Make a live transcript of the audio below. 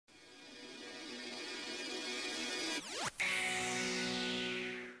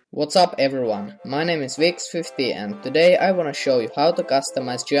What's up everyone, my name is Vix50 and today I wanna show you how to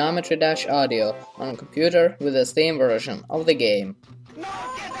customize Geometry Dash audio on a computer with a Steam version of the game.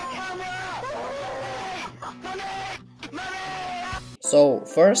 So,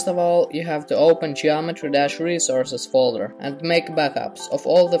 first of all, you have to open Geometry Dash resources folder and make backups of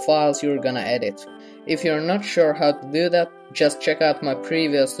all the files you're gonna edit. If you're not sure how to do that, just check out my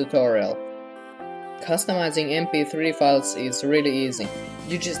previous tutorial. Customizing MP3 files is really easy.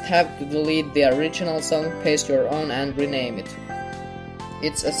 You just have to delete the original song, paste your own and rename it.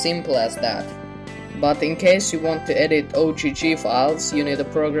 It's as simple as that. But in case you want to edit OGG files, you need a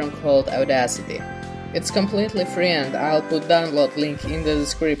program called Audacity. It's completely free and I'll put download link in the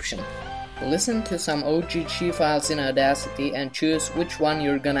description. Listen to some OGG files in Audacity and choose which one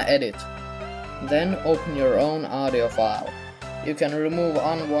you're gonna edit. Then open your own audio file. You can remove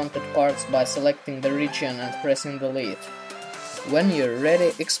unwanted parts by selecting the region and pressing delete. When you're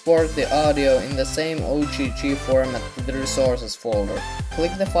ready, export the audio in the same OGG format to the resources folder.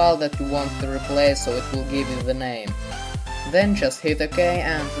 Click the file that you want to replace so it will give you the name. Then just hit OK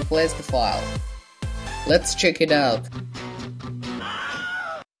and replace the file. Let's check it out.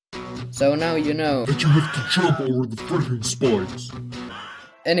 So now you know that you have to jump over the freaking spikes.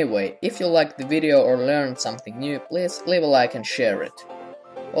 Anyway, if you liked the video or learned something new, please leave a like and share it.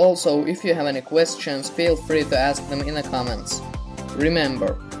 Also, if you have any questions, feel free to ask them in the comments.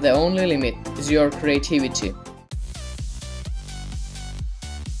 Remember, the only limit is your creativity.